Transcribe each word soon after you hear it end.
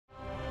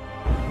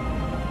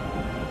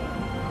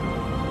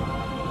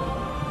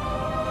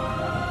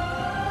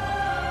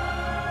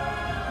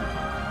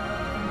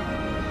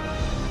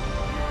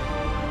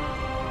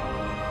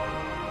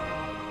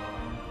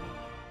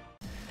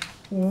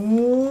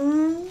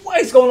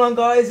What is going on,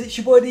 guys? It's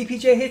your boy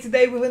DPJ here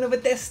today with another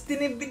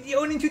Destiny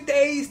video, and in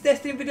today's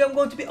Destiny video I'm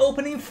going to be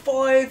opening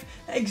 5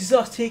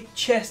 exotic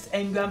chest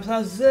engrams.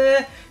 Now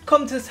Zer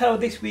come to the tell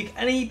this week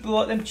and he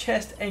brought them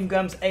chest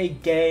engrams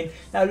again.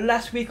 Now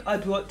last week I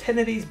brought 10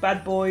 of these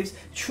bad boys,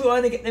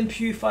 trying to get them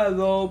Purifier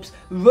robes,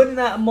 running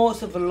out of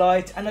Morts of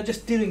Light, and I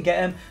just didn't get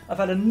them. I've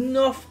had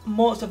enough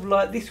Morts of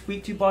Light this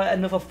week to buy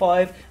another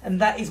 5, and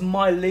that is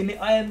my limit.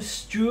 I am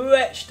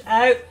stretched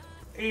out.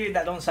 Ew,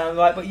 that don't sound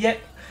right, but yep,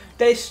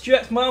 they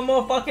stretched my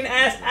motherfucking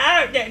ass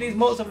out getting these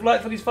Morts of Light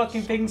for these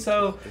fucking things.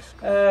 So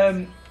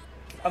I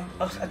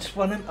just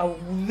want them. I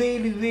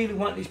really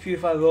want these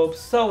Purifier robes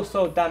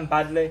so damn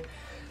badly.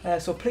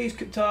 So please,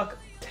 Cryptarch,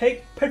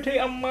 take pity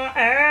on my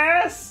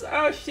ass.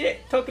 Oh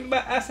shit, talking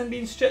about ass and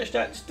being stretched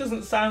out just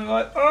doesn't sound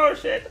right. Oh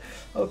shit.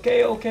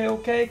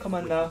 Okay, come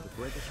on now.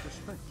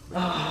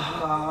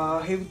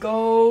 Ah, here we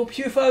go.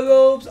 Purifier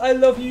robes, I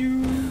love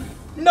you.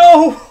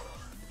 No!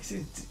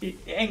 It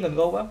ain't gonna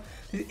go well.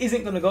 This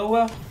isn't gonna go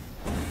well.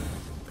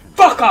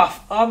 Fuck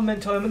off!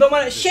 Armament time. I don't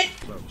want that shit!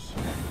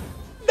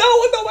 No,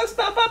 I don't want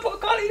snap up, I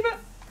can't even.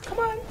 Come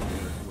on.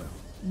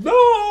 No,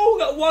 I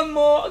got one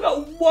more. I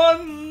got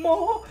one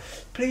more.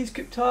 Please,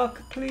 Cryptarch,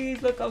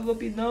 please. Look, I'll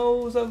rub your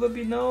nose. I'll rub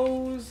your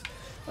nose.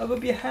 I'll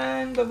rub your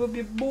hand. I'll rub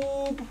your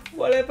boob.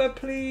 Whatever,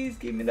 please.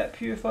 Give me that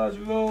Purifier's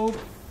robe.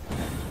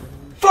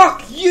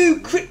 Fuck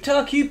you,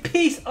 Cryptarch, you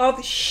piece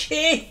of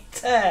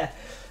shit!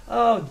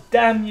 Oh,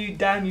 damn you.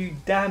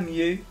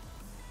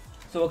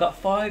 So I got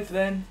 5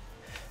 then.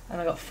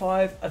 And I got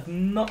 5 of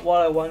not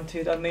what I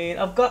wanted. I mean,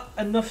 I've got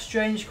enough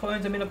strange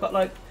coins. I mean, I've got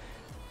like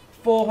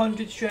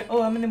 400 strange.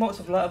 Oh, how many Morts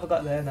of Light have I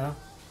got there now?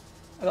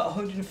 I got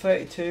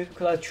 132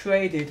 because I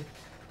traded.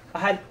 I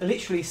had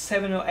literally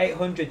 700 or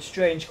 800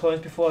 strange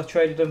coins before I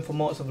traded them for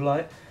Morts of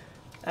Light.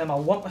 I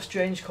want my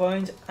strange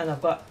coins, and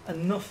I've got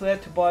enough there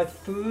to buy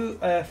through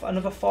for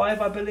another 5,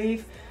 I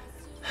believe.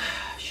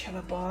 Shall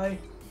I buy?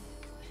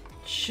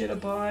 Should I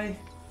buy?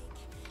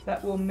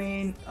 That will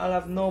mean I'll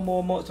have no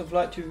more Morts of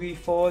Light to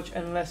reforge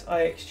unless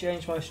I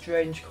exchange my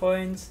strange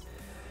coins.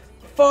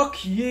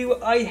 Fuck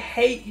you, I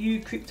hate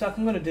you, Cryptarch.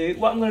 I'm gonna do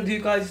what I'm gonna do,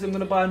 guys, is I'm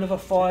gonna buy another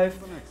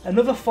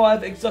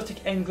 5 exotic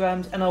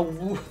engrams, and I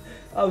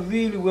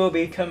really will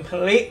be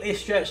completely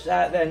stretched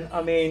out then.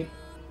 I mean,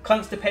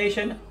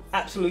 constipation,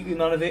 absolutely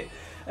none of it.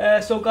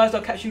 So guys,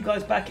 I'll catch you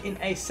guys back in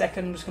a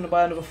second. I'm just gonna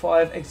buy another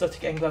 5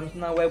 exotic engrams.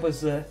 Now where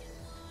was the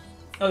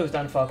oh, it was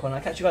down the far corner.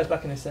 I'll catch you guys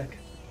back in a sec.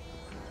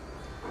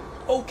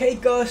 Okay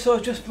guys, so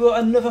I've just brought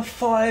another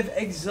 5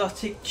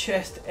 exotic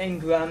chest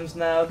engrams.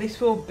 Now this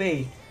will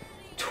be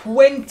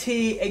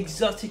 20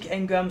 exotic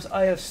engrams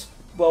I have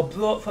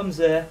brought from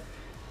there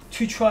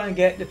to try and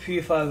get the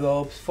Purifier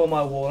robes for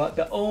my warlock.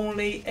 The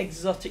only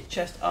exotic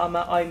chest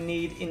armor I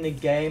need in the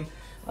game.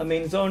 I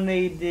mean, it's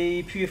only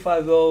the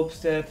Purifier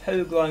robes, the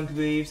Peregrine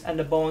Greaves and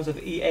the Bones of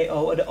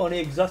EAO are the only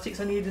exotics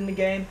I need in the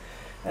game.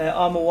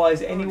 Armor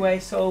wise anyway,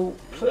 so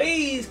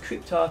please,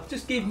 Cryptarch,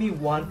 just give me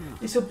one.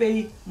 This will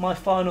be my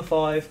final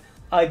 5.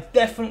 I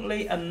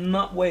definitely am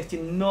not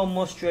wasting no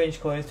more strange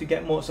coins to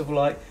get Morts of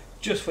Light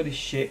just for this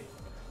shit.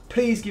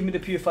 Please give me the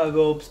Purifier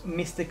robes,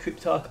 Mr.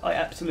 Cryptarch. I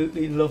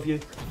absolutely love you.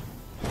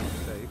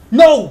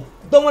 No!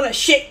 Don't want that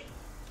shit!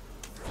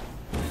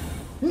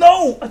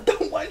 No! I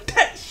don't want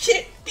that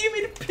shit! Give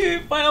me the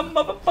Purifier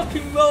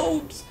motherfucking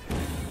robes!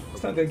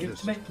 It's not gonna give it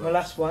to me. My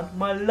last one,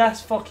 my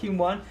last fucking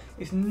one,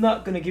 is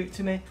not gonna give it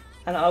to me,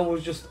 and I'll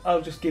just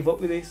give up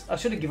with this. I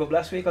should have given up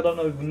last week. I don't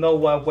even know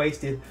why I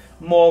wasted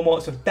more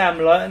Morts of damn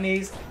Light on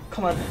these.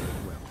 Come on,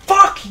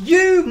 fuck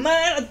you,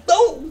 man! I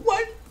don't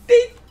want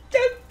this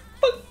damn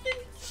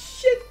fucking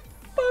shit.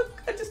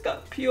 Fuck! I just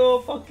got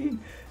pure fucking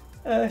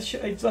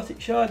exotic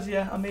shards.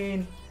 Yeah, I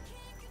mean,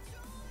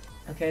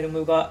 okay, then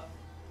we've got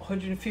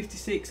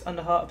 156 on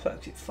the Heart of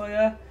Toxic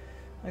Fire.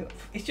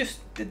 It's just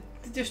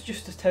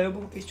as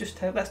terrible. It's just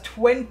terrible. That's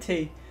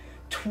 20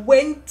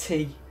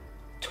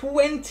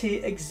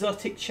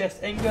 exotic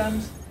chest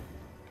engrams.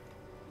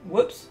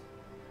 Whoops.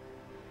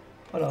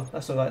 Oh no,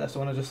 that's alright. That's the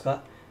one I just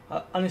got.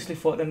 I honestly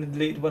thought them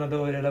deleted when I'd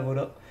already leveled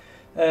up.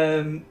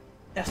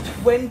 That's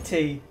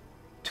 20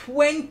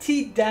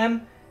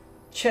 damn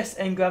chest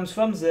engrams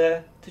from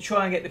there to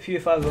try and get the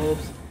Purifier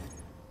robes.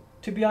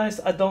 To be honest,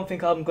 I don't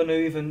think I'm gonna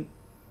even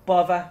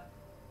bother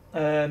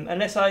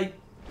unless I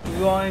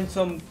grind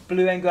some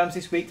blue engrams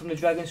this week from the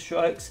Dragon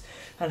Strikes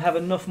and have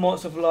enough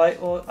Morts of Light,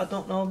 or I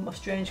don't know, my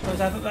strange coins.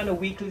 I haven't run a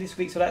weekly this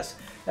week, so that's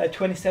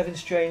 27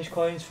 strange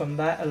coins from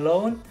that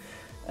alone.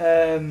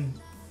 I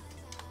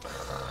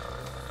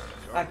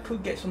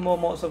could get some more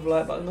Morts of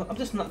Light, but I'm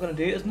just not going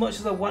to do it. As much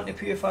as I want the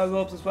Purifier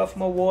robes as well for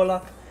my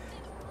warlock,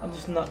 I'm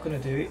just not going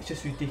to do it. It's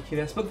just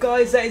ridiculous. But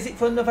guys, that is it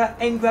for another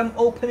engram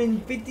opening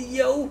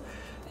video.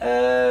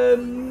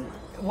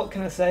 What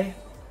can I say?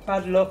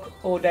 Bad luck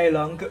all day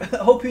long. I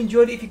hope you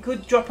enjoyed it. If you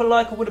could drop a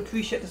like, I would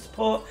appreciate the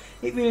support.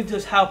 It really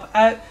does help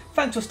out.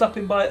 Thanks for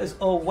stopping by as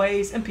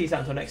always, and peace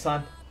out until next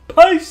time.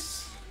 Peace!